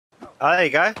Oh, there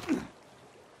you go.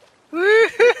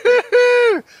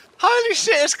 Woo-hoo-hoo-hoo! Holy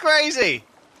shit, it's crazy!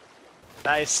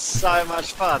 That is so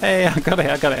much fun. Hey, I got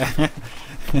it.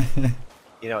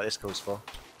 You know what this calls for?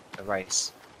 A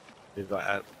race. We've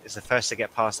got it's the first to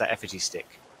get past that effigy stick.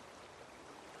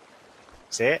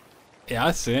 See it? Yeah,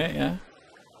 I see it, yeah.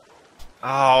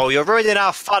 Oh, you're ruining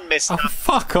our fun, mister. Oh,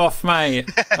 fuck off, mate.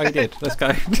 Oh, you did. Let's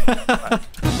go.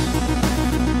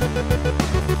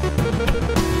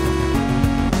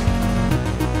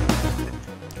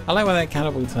 I like when that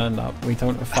cannibal turned up. We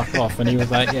told him to fuck off, and he was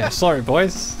like, yeah, sorry,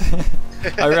 boys.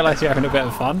 I realise you're having a bit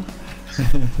of fun.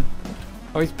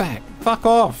 Oh, he's back. Fuck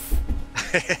off.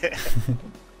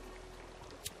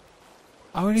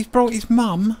 Oh, and he's brought his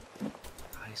mum. Oh,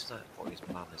 he's not brought his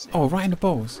mum, is he? Oh, right in the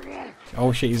balls.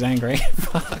 Oh shit, he's angry.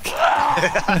 Fuck.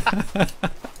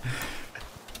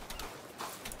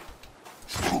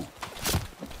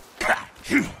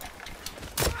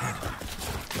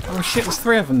 Oh shit, there's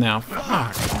 3 of them now.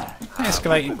 Fuck. That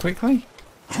escalated quickly.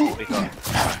 We've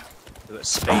got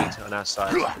speed on our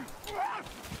side.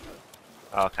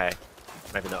 Oh, okay.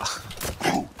 Maybe not.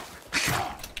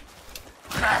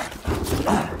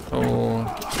 Oh.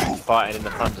 Fighting in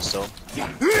the thunderstorm.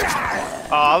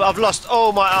 Oh, I've lost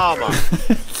all my armour.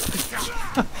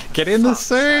 Get in the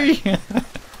sea!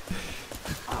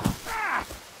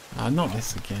 Oh, not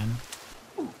this again.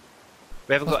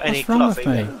 We haven't got any What's wrong cloth with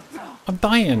either. me? I'm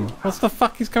dying. What the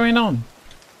fuck is going on?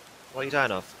 What are you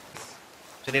dying of?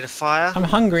 Do you need a fire? I'm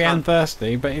hungry and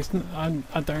thirsty, but it's I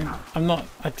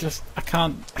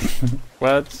can't.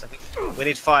 Words. We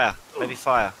need fire. Maybe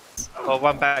fire. Or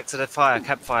run back to the fire,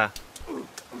 campfire. Where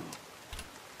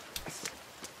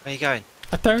are you going?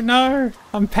 I don't know.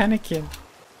 I'm panicking.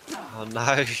 Oh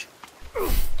no.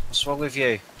 What's wrong with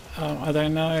you? Oh, I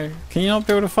don't know. Can you not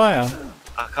build a fire?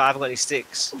 I haven't got any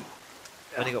sticks.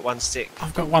 I only got 1 stick.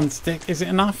 I've got 1 stick. Is it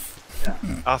enough?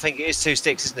 I think it is 2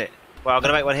 sticks, isn't it? Well, I'm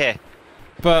going to make one here.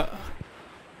 But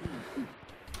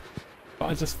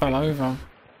I just fell over.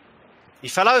 You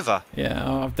fell over? Yeah,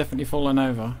 oh, I've definitely fallen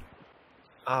over.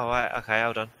 Oh, right. Okay,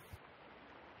 hold on.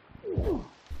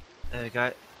 There we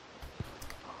go.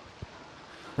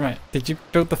 Right, did you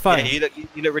build the fire? Yeah,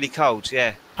 you look really cold,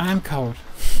 yeah. I am cold.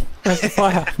 Where's the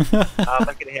fire? I'm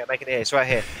making it here, It's right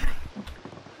here.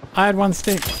 I had 1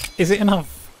 stick. Is it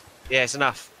enough? Yeah, it's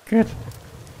enough. Good.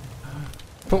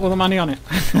 Put all the money on it.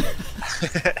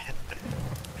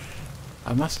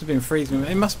 I must have been freezing.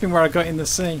 It must have been where I got in the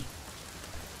sea.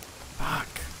 Fuck.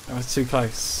 That was too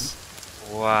close.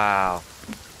 Wow.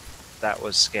 That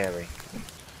was scary.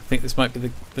 I think this might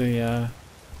be the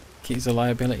Keys of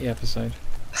Liability episode.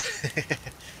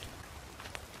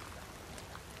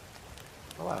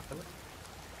 Oh, wow, Philip.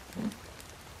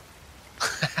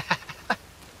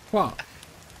 What?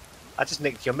 I just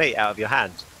nicked your meat out of your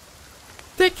hand.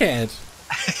 Dickhead!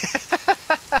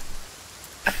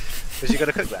 Was you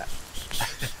going to cook that?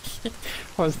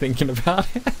 I was thinking about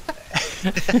it.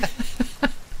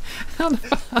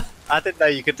 I didn't know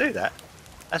you could do that.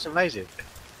 That's amazing.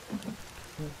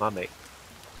 Mummy.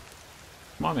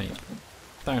 Mummy.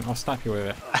 Don't, I'll slap you with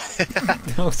it.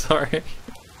 Oh, sorry.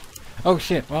 Oh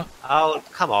shit, what? Oh,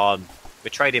 come on. We're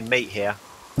trading meat here.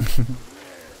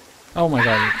 Oh my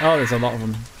god. Oh, there's a lot of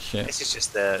them. Shit. This is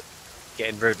just the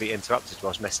getting rudely interrupted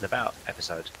whilst messing about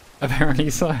episode. Apparently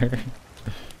so.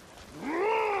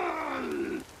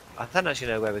 I don't actually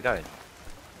know where we're going.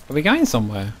 Are we going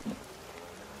somewhere?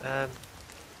 I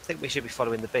think we should be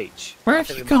following the beach. Where have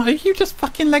you gone? You just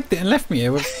fucking legged it and left me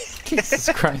here with... Jesus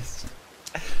Christ.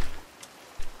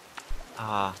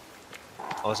 Ah.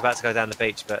 I was about to go down the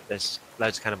beach, but there's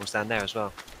loads of cannibals down there as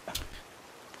well.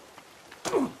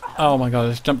 Oh my god, I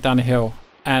just jumped down a hill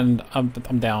and I'm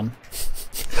down.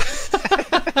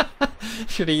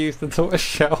 Should have used the tortoise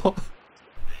shell.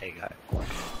 There you go.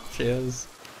 Cheers.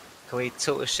 Can we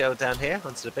tortoise shell down here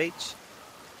onto the beach?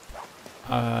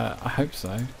 I hope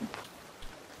so.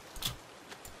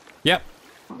 Yep.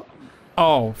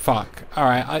 Oh fuck.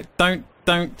 Alright, I don't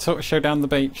tortoise shell down the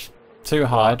beach too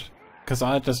hard, because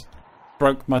I just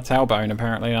broke my tailbone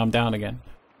apparently and I'm down again.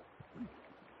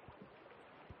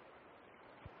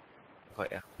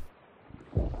 Got ya.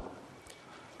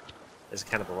 There's a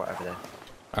cannibal right over there.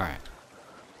 Alright.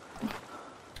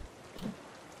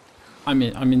 I'm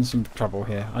in some trouble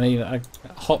here. I need a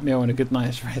hot meal and a good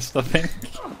night's rest, I think.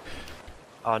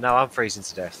 Oh no, I'm freezing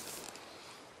to death.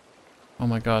 Oh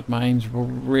my god, my aim's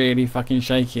really fucking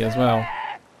shaky as well.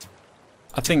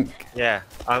 I think... Yeah,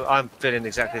 I'm feeling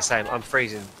exactly the same. I'm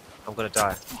freezing. I'm gonna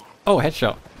die. Oh,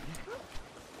 headshot.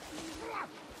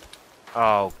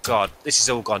 Oh god, this has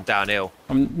all gone downhill.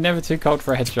 I'm never too cold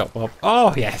for a headshot, Bob.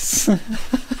 Oh, yes!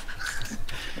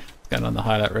 going on the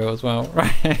highlight reel as well,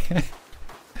 right?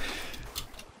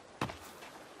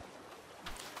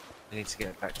 We need to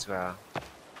get back to our,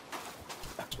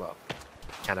 well,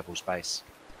 cannibal's base.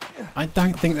 I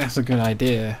don't think that's a good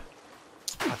idea.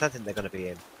 I don't think they're going to be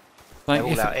in. Like,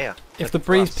 They're all out here. If the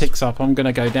breeze picks up, I'm going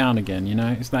to go down again, you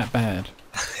know? It's that bad.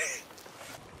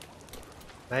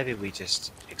 Maybe we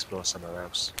just explore somewhere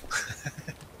else.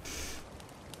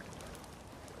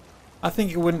 I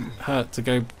think it wouldn't hurt to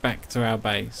go back to our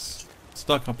base.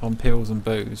 Stock up on pills and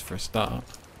booze for a start.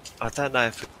 I don't know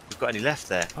if we've got any left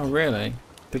there. Oh, really?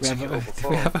 Did we took it all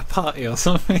have a before. party or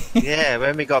something? Yeah,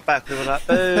 when we got back we were like,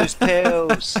 booze,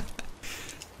 pills.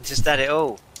 Just had it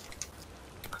all.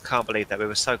 I can't believe that we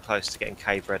were so close to getting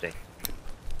cave ready.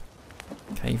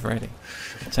 Cave ready.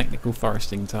 Technical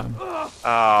foresting time.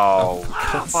 Oh,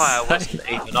 fire wasn't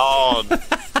even on.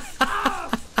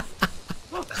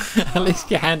 At least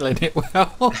you're handling it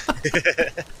well.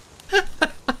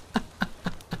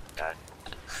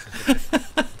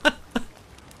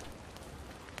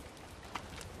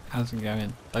 How's it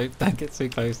going? Don't get too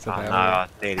close to that. No, I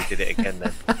nearly did it again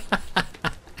then.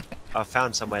 I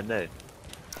found somewhere new.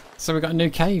 So we got a new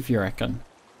cave, you reckon?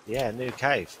 Yeah, new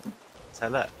cave. So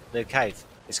look, new cave.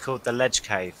 It's called the Ledge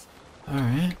Cave.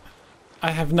 Alright.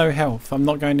 I have no health. I'm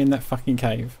not going in that fucking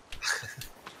cave.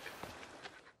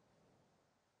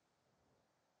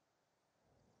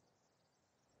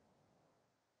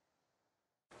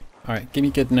 Alright, give me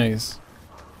good news.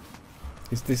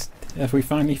 Have we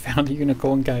finally found a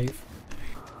unicorn cave?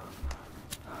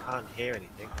 I can't hear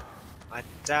anything. I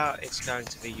doubt it's going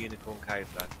to be Unicorn Cave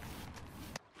though.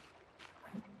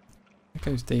 It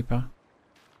goes deeper.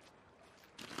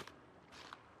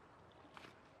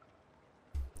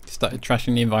 You started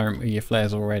trashing the environment with your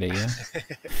flares already, yeah?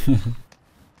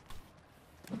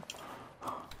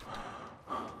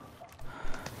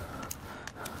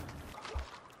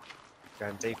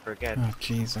 Going deeper again. Oh,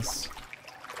 Jesus.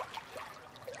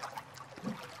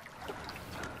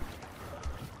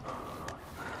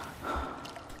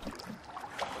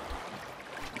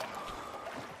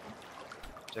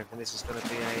 Do you reckon this is going to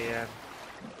be a...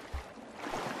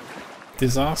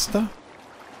 Disaster?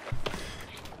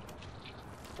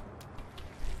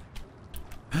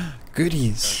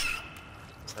 Goodies.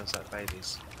 Sounds like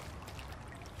babies.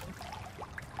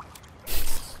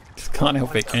 Just can't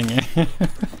help it, can you?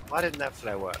 Why didn't that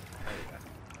flare work?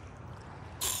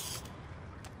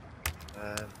 There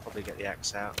we go. Probably get the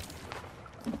axe out.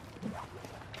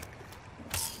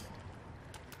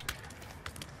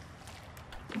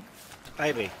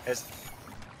 Baby,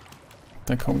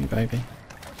 Don't call me baby.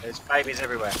 there's babies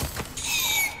everywhere.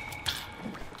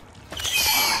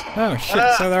 Oh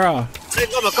shit, so there are.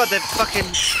 Oh my god, they've fucking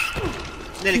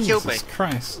nearly killed me. Jesus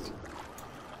Christ.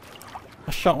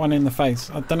 I shot one in the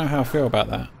face. I don't know how I feel about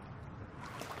that.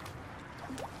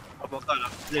 Oh my god,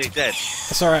 I'm nearly dead.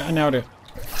 It's alright, I nailed it.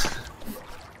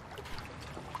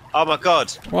 Oh my god,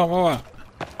 What?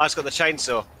 I just got the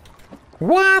chainsaw.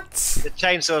 What? The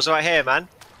chainsaw's right here, man.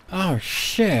 Oh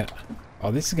shit.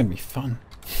 Oh, this is gonna be fun.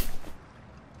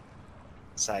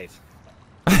 Save.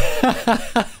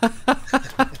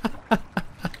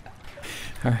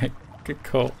 Alright, good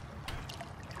call.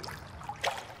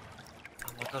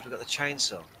 Oh my god, we got the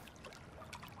chainsaw.